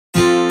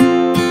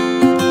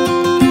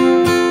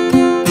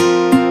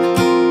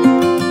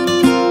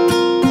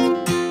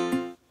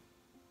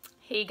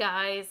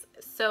guys,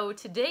 so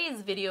today's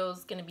video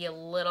is going to be a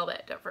little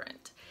bit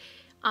different.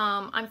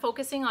 I'm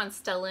focusing on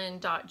Stella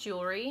Dot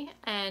jewelry,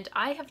 and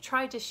I have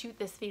tried to shoot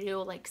this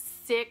video like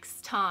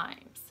 6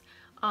 times.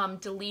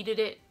 Deleted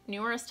it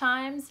numerous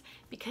times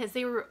because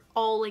they were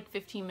all like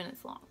 15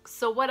 minutes long.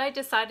 So what I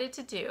decided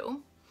to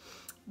do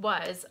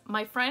was,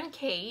 my friend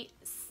Kate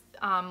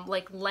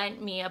like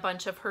lent me a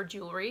bunch of her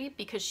jewelry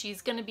because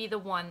she's gonna be the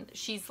one,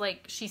 she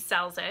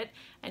sells it,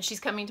 and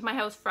she's coming to my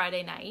house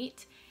Friday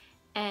night.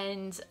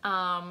 And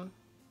I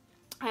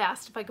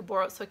asked if I could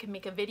borrow it so I could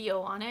make a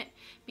video on it,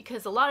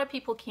 because a lot of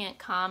people can't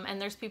come,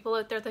 and there's people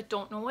out there that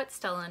don't know what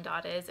Stella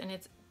Dot is, and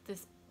it's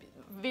this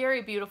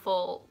very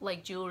beautiful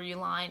like jewelry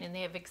line, and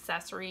they have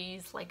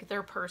accessories, like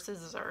their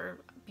purses are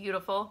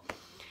beautiful.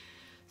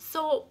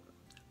 So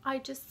I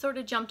just sort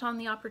of jumped on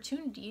the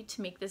opportunity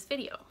to make this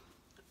video.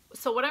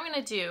 So what I'm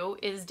going to do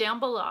is, down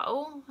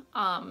below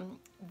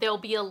there'll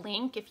be a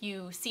link. If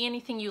you see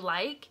anything you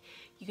like,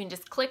 you can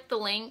just click the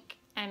link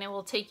and it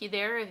will take you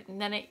there, and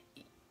then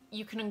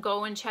you can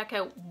go and check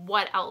out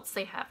what else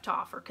they have to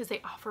offer, because they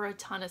offer a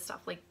ton of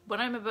stuff. Like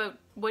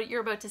what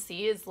you're about to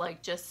see is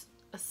like just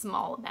a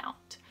small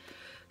amount.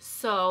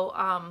 So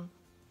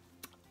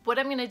what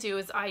I'm gonna do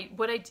is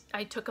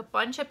I took a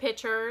bunch of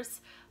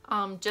pictures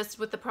just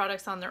with the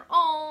products on their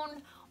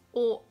own,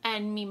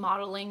 and me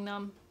modeling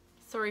them.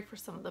 Sorry for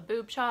some of the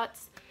boob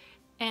shots.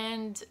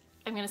 And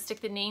I'm gonna stick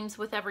the names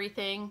with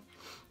everything.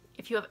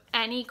 If you have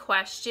any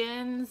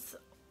questions,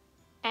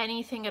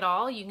 anything at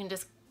all, you can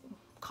just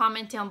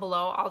comment down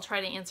below. I'll try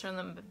to answer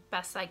them the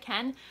best I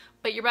can,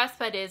 but your best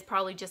bet is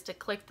probably just to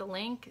click the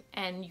link,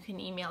 and you can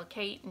email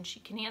Kate and she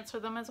can answer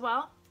them as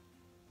well.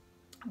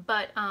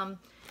 But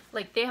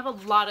like, they have a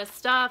lot of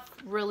stuff,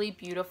 really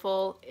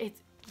beautiful.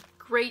 It's a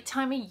great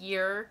time of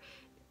year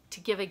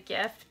to give a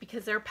gift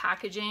because their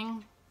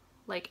packaging,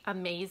 like,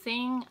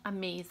 amazing.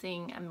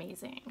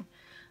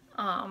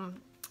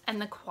 And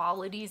the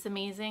quality is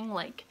amazing.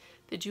 Like,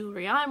 the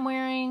jewelry I'm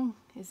wearing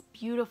is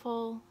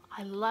beautiful.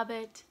 I love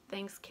it.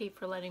 Thanks, Kate,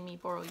 for letting me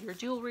borrow your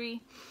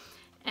jewelry.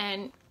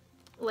 And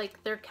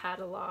like, their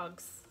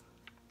catalogs,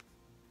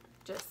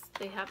 just,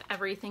 they have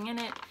everything in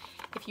it.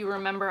 If you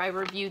remember, I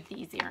reviewed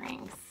these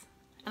earrings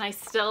and I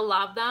still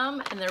love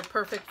them, and they're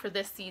perfect for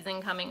this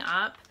season coming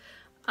up.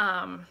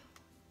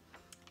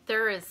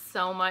 There is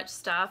so much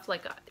stuff.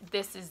 Like,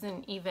 this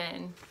isn't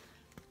even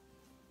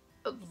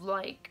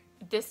like,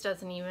 this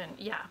doesn't even,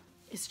 yeah,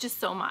 it's just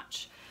so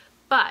much.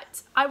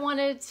 But I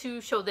wanted to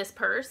show this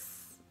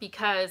purse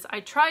because I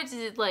tried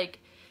to like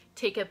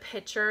take a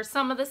picture.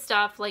 Some of the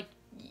stuff, like,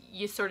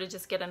 you sort of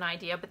just get an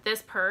idea, but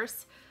this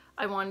purse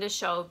I wanted to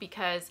show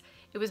because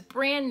it was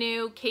brand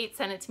new. Kate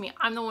sent it to me.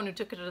 I'm the one who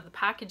took it out of the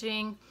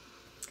packaging.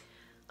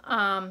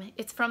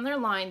 It's from their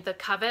line, the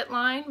Covet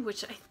line,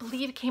 which I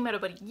believe came out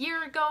about a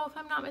year ago, if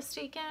I'm not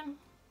mistaken.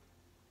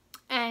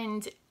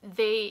 And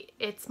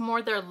it's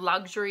more their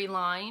luxury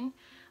line.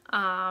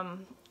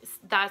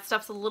 That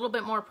stuff's a little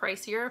bit more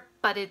pricier,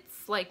 but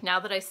it's like, now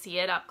that I see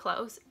it up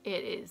close,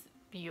 it is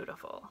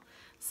beautiful.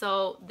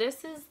 So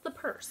this is the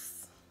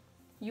purse.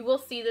 You will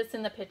see this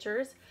in the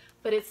pictures,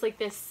 but it's like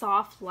this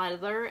soft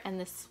leather and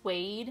the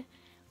suede.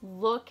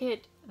 Look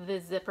at the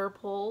zipper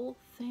pull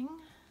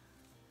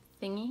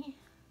thingy.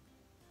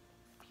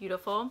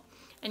 Beautiful.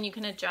 And you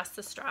can adjust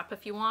the strap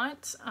if you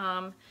want.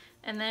 And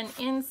then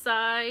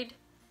inside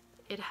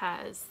it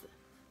has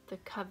the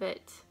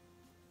Covet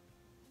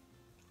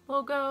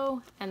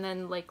logo, and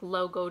then like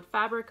logoed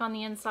fabric on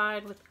the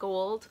inside with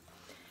gold.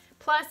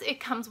 Plus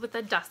it comes with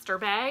a duster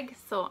bag.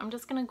 So I'm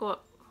just gonna go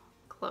up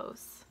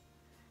close,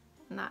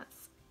 and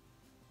that's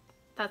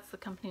the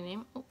company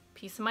name. Oh,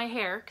 piece of my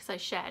hair because I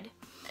shed.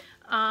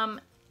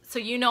 So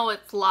you know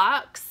it's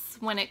luxe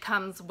when it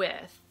comes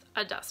with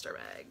a duster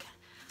bag.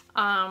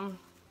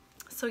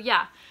 So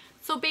yeah,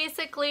 so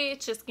basically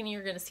it's just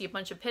you're gonna see a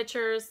bunch of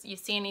pictures. You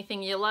see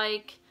anything you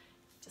like,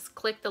 just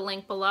click the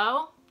link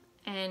below,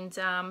 and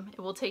it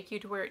will take you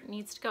to where it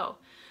needs to go.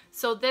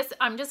 So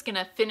I'm just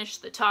gonna finish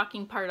the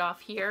talking part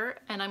off here,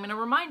 and I'm gonna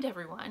remind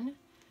everyone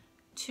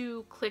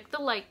to click the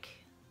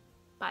like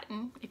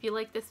button if you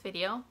like this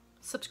video,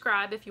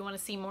 subscribe if you want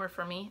to see more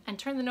from me, and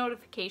turn the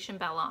notification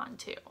bell on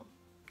too,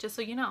 just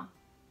so you know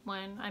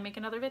when I make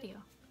another video.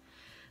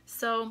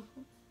 So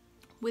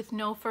with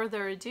no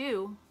further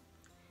ado,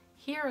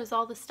 here is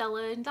all the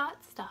Stella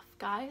Dot stuff,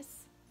 guys.